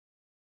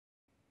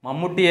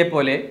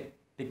മമ്മൂട്ടിയെപ്പോലെ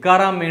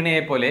ടിക്കാറാം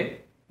മീണയെപ്പോലെ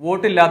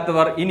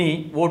വോട്ടില്ലാത്തവർ ഇനി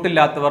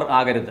വോട്ടില്ലാത്തവർ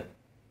ആകരുത്.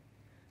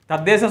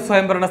 തദ്ദേശ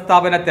സ്വയംഭരണ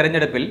സ്ഥാപന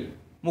തെരഞ്ഞെടുപ്പിൽ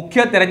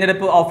മുഖ്യ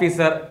തെരഞ്ഞെടുപ്പ്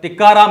ഓഫീസർ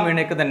ടിക്കാറാം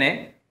മീണയ്ക്ക് തന്നെ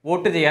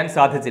വോട്ട് ചെയ്യാൻ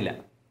സാധിച്ചില്ല.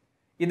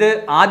 ഇത്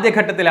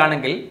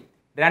ആദ്യഘട്ടത്തിലാണെങ്കിൽ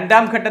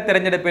രണ്ടാം ഘട്ട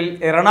തെരഞ്ഞെടുപ്പിൽ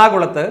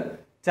എറണാകുളത്ത്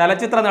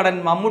ചലച്ചിത്ര നടൻ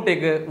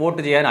മമ്മൂട്ടിക്ക്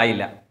വോട്ട്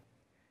ചെയ്യാനായില്ല.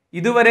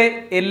 ഇതുവരെ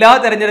എല്ലാ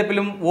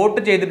തെരഞ്ഞെടുപ്പിലും വോട്ട്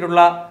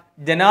ചെയ്തിട്ടുള്ള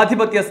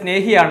ജനാധിപത്യ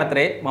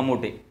സ്നേഹിയാണത്രേ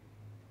മമ്മൂട്ടി.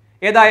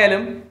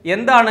 ഏതായാലും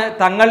എന്താണ്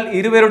തങ്ങൾ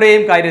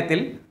ഇരുവരുടെയും കാര്യത്തിൽ,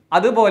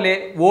 അതുപോലെ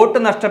വോട്ട്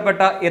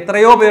നഷ്ടപ്പെട്ട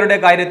എത്രയോ പേരുടെ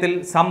കാര്യത്തിൽ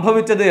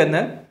സംഭവിച്ചത്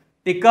എന്ന്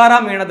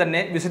ടിക്കാറാം മീണ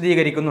തന്നെ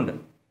വിശദീകരിക്കുന്നുണ്ട്.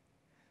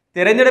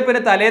 തിരഞ്ഞെടുപ്പിന്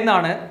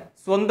തലേന്നാണ്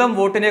സ്വന്തം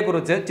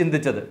വോട്ടിനെക്കുറിച്ച്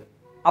ചിന്തിച്ചത്.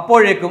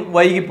 അപ്പോഴേക്കും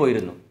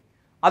വൈകിപ്പോയിരുന്നു.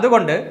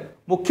 അതുകൊണ്ട്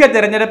മുഖ്യ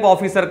തെരഞ്ഞെടുപ്പ്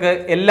ഓഫീസർക്ക്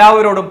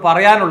എല്ലാവരോടും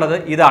പറയാനുള്ളത്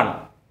ഇതാണ്: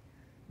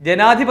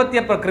 ജനാധിപത്യ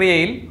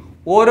പ്രക്രിയയിൽ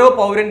ഓരോ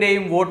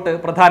പൗരൻ്റെയും വോട്ട്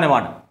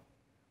പ്രധാനമാണ്.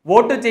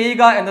 വോട്ട്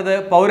ചെയ്യുക എന്നത്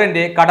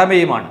പൗരൻ്റെ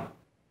കടമയുമാണ്.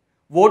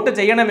 വോട്ട്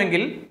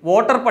ചെയ്യണമെങ്കിൽ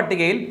വോട്ടർ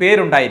പട്ടികയിൽ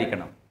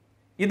പേരുണ്ടായിരിക്കണം.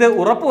 ഇത്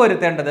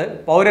ഉറപ്പുവരുത്തേണ്ടത്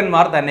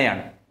പൗരന്മാർ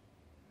തന്നെയാണ്.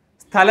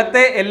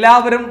 സ്ഥലത്തെ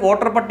എല്ലാവരും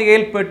വോട്ടർ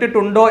പട്ടികയിൽ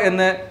പെട്ടിട്ടുണ്ടോ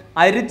എന്ന്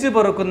അരിച്ചു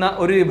പെറുക്കുന്ന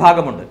ഒരു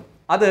വിഭാഗമുണ്ട്.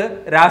 അത്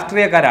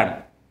രാഷ്ട്രീയക്കാരാണ്.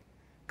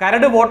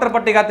 കരട് വോട്ടർ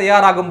പട്ടിക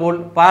തയ്യാറാകുമ്പോൾ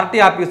പാർട്ടി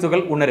ആഫീസുകൾ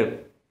ഉണരും.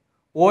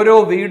 ഓരോ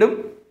വീടും,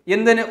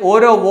 എന്തിന്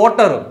ഓരോ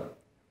വോട്ടറും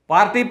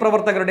പാർട്ടി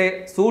പ്രവർത്തകരുടെ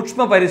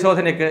സൂക്ഷ്മ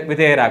പരിശോധനയ്ക്ക്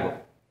വിധേയരാകും.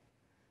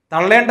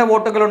 തള്ളേണ്ട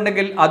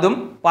വോട്ടുകളുണ്ടെങ്കിൽ അതും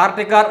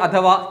പാർട്ടിക്കാർ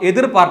അഥവാ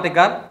എതിർ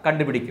പാർട്ടിക്കാർ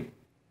കണ്ടുപിടിക്കും.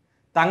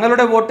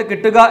 തങ്ങളുടെ വോട്ട്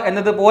കിട്ടുക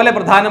എന്നതുപോലെ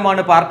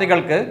പ്രധാനമാണ്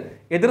പാർട്ടികൾക്ക്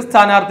എതിർ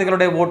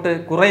സ്ഥാനാർത്ഥികളുടെ വോട്ട്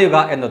കുറയുക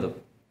എന്നതും.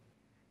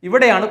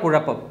 ഇവിടെയാണ്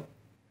കുഴപ്പം.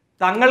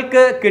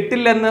 തങ്ങൾക്ക്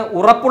കിട്ടില്ലെന്ന്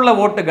ഉറപ്പുള്ള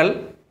വോട്ടുകൾ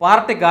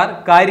പാർട്ടിക്കാർ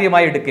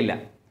കാര്യമായി എടുക്കില്ല.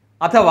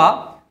 അഥവാ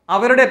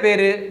അവരുടെ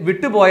പേര്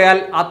വിട്ടുപോയാൽ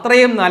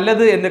അത്രയും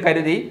നല്ലത് എന്ന്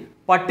കരുതി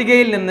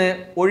പട്ടികയിൽ നിന്ന്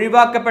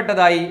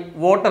ഒഴിവാക്കപ്പെട്ടതായി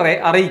വോട്ടറെ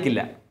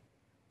അറിയിക്കില്ല.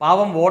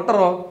 പാവം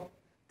വോട്ടറോ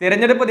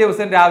തിരഞ്ഞെടുപ്പ്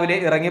ദിവസം രാവിലെ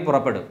ഇറങ്ങി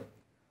പുറപ്പെടും.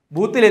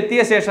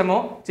 ബൂത്തിലെത്തിയ ശേഷമോ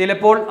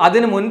ചിലപ്പോൾ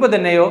അതിനു മുൻപ്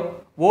തന്നെയോ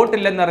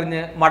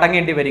വോട്ടില്ലെന്നറിഞ്ഞ്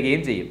മടങ്ങേണ്ടി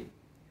വരികയും ചെയ്യും.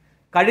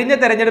 കഴിഞ്ഞ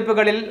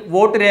തെരഞ്ഞെടുപ്പുകളിൽ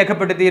വോട്ട്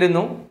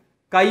രേഖപ്പെടുത്തിയിരുന്നു,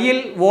 കയ്യിൽ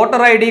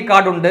വോട്ടർ ID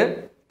കാർഡുണ്ട്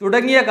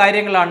തുടങ്ങിയ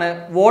കാര്യങ്ങളാണ്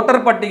വോട്ടർ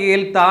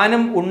പട്ടികയിൽ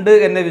താനും ഉണ്ട്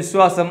എന്ന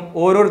വിശ്വാസം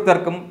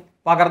ഓരോരുത്തർക്കും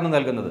പകർന്നു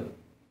നൽകുന്നത്.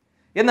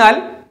 എന്നാൽ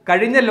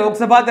കഴിഞ്ഞ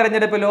ലോക്സഭാ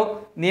തെരഞ്ഞെടുപ്പിലോ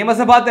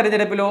നിയമസഭാ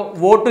തെരഞ്ഞെടുപ്പിലോ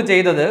വോട്ട്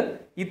ചെയ്തത്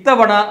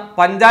ഇത്തവണ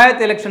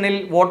പഞ്ചായത്ത് ഇലക്ഷനിൽ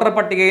വോട്ടർ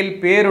പട്ടികയിൽ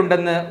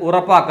പേരുണ്ടെന്ന്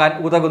ഉറപ്പാക്കാൻ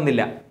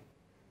ഉതകുന്നില്ല.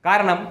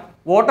 കാരണം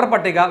വോട്ടർ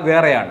പട്ടിക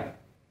വേറെയാണ്.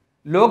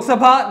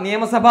 ലോക്സഭാ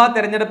നിയമസഭാ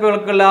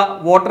തെരഞ്ഞെടുപ്പുകൾക്കുള്ള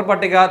വോട്ടർ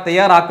പട്ടിക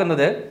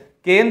തയ്യാറാക്കുന്നത്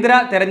കേന്ദ്ര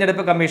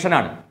തെരഞ്ഞെടുപ്പ്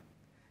കമ്മീഷനാണ്.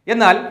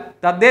 എന്നാൽ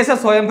തദ്ദേശ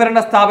സ്വയംഭരണ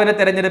സ്ഥാപന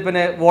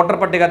തെരഞ്ഞെടുപ്പിന് വോട്ടർ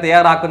പട്ടിക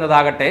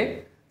തയ്യാറാക്കുന്നതാകട്ടെ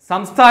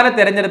സംസ്ഥാന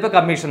തെരഞ്ഞെടുപ്പ്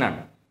കമ്മീഷനാണ്.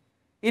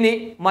 ഇനി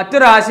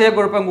മറ്റൊരു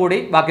ആശയക്കുഴപ്പം കൂടി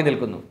ബാക്കി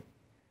നിൽക്കുന്നു.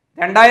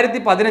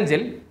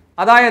 2015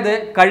 അതായത്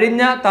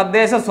കഴിഞ്ഞ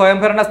തദ്ദേശ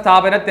സ്വയംഭരണ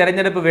സ്ഥാപന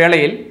തെരഞ്ഞെടുപ്പ്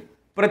വേളയിൽ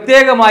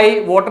പ്രത്യേകമായി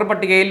വോട്ടർ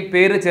പട്ടികയിൽ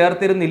പേര്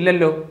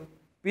ചേർത്തിരുന്നില്ലല്ലോ.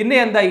 പിന്നെ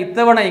എന്താ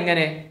ഇത്തവണ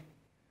ഇങ്ങനെ?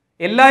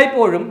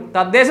 എല്ലായ്പ്പോഴും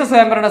തദ്ദേശ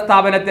സ്വയംഭരണ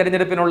സ്ഥാപന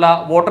തെരഞ്ഞെടുപ്പിനുള്ള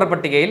വോട്ടർ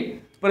പട്ടികയിൽ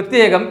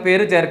പ്രത്യേകം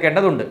പേര്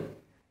ചേർക്കേണ്ടതുണ്ട്.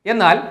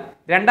 എന്നാൽ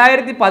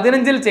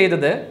 2015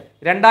 ചെയ്തത്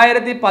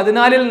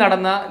 2014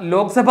 നടന്ന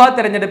ലോക്സഭാ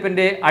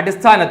തെരഞ്ഞെടുപ്പിൻ്റെ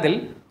അടിസ്ഥാനത്തിൽ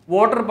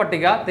വോട്ടർ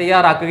പട്ടിക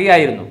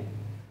തയ്യാറാക്കുകയായിരുന്നു.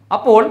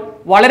 അപ്പോൾ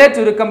വളരെ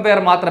ചുരുക്കം പേർ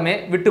മാത്രമേ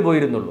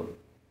വിട്ടുപോയിരുന്നുള്ളൂ.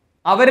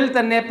 അവരിൽ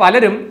തന്നെ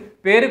പലരും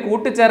പേര്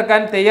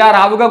കൂട്ടിച്ചേർക്കാൻ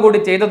തയ്യാറാവുക കൂടി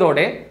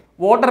ചെയ്തതോടെ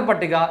വോട്ടർ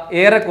പട്ടിക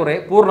ഏറെക്കുറെ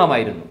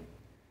പൂർണ്ണമായിരുന്നു.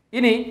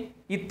 ഇനി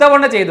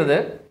ഇത്തവണ ചെയ്തത്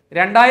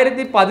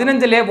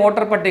 2015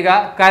 വോട്ടർ പട്ടിക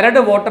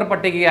കരട് വോട്ടർ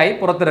പട്ടികയായി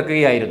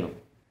പുറത്തിറക്കുകയായിരുന്നു.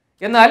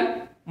 എന്നാൽ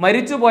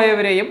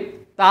മരിച്ചുപോയവരെയും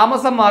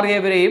താമസം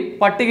മാറിയവരെയും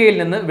പട്ടികയിൽ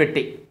നിന്ന്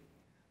വെട്ടി.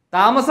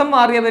 താമസം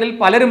മാറിയവരിൽ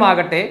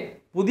പലരുമാകട്ടെ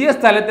പുതിയ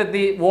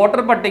സ്ഥലത്തെത്തി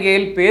വോട്ടർ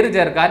പട്ടികയിൽ പേര്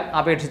ചേർക്കാൻ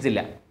അപേക്ഷിച്ചില്ല.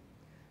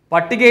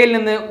 പട്ടികയിൽ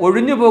നിന്ന്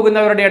ഒഴിഞ്ഞു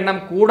പോകുന്നവരുടെ എണ്ണം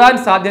കൂടാൻ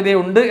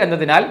സാധ്യതയുണ്ട്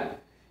എന്നതിനാൽ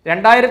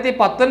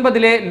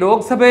 2019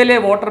 ലോക്സഭയിലെ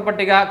വോട്ടർ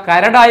പട്ടിക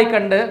കരടായി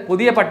കണ്ട്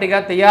പുതിയ പട്ടിക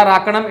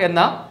തയ്യാറാക്കണം എന്ന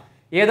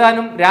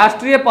ഏതാനും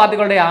രാഷ്ട്രീയ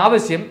പാർട്ടികളുടെ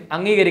ആവശ്യം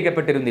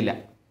അംഗീകരിക്കപ്പെട്ടിരുന്നില്ല.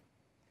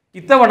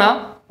 ഇത്തവണ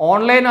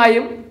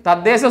ഓൺലൈനായും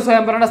തദ്ദേശ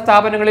സ്വയംഭരണ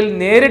സ്ഥാപനങ്ങളിൽ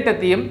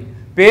നേരിട്ടെത്തിയും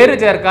പേര്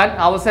ചേർക്കാൻ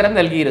അവസരം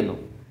നൽകിയിരുന്നു.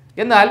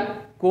 എന്നാൽ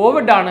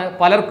കോവിഡാണ്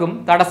പലർക്കും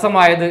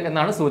തടസ്സമായത്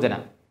എന്നാണ് സൂചന.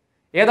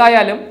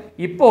 ഏതായാലും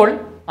ഇപ്പോൾ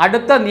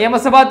അടുത്ത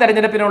നിയമസഭാ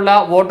തെരഞ്ഞെടുപ്പിനുള്ള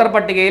വോട്ടർ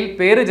പട്ടികയിൽ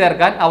പേര്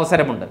ചേർക്കാൻ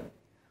അവസരമുണ്ട്.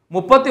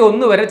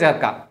 31 വരെ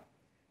ചേർക്കാം.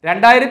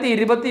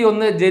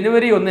 2021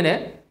 ജനുവരി 1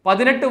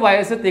 18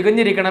 വയസ്സ്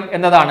തികഞ്ഞിരിക്കണം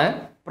എന്നതാണ്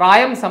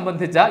പ്രായം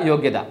സംബന്ധിച്ച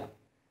യോഗ്യത.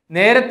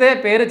 നേരത്തെ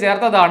പേര്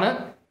ചേർത്തതാണ്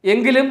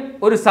എങ്കിലും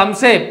ഒരു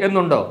സംശയം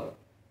എന്നുണ്ടോ?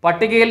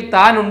 പട്ടികയിൽ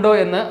താനുണ്ടോ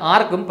എന്ന്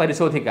ആർക്കും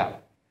പരിശോധിക്കാം.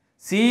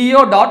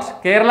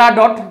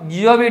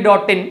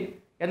 ceo.kerala.gov.in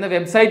എന്ന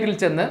വെബ്സൈറ്റിൽ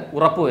ചെന്ന്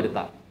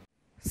ഉറപ്പുവരുത്താം.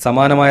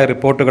 സമാനമായ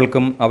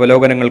റിപ്പോർട്ടുകൾക്കും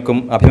അവലോകനങ്ങൾക്കും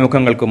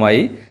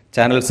അഭിമുഖങ്ങൾക്കുമായി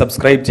ചാനൽ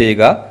സബ്സ്ക്രൈബ്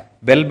ചെയ്യുക.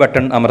 ബെൽ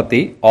ബട്ടൺ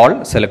അമർത്തി ഓൾ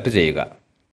സെലക്ട് ചെയ്യുക.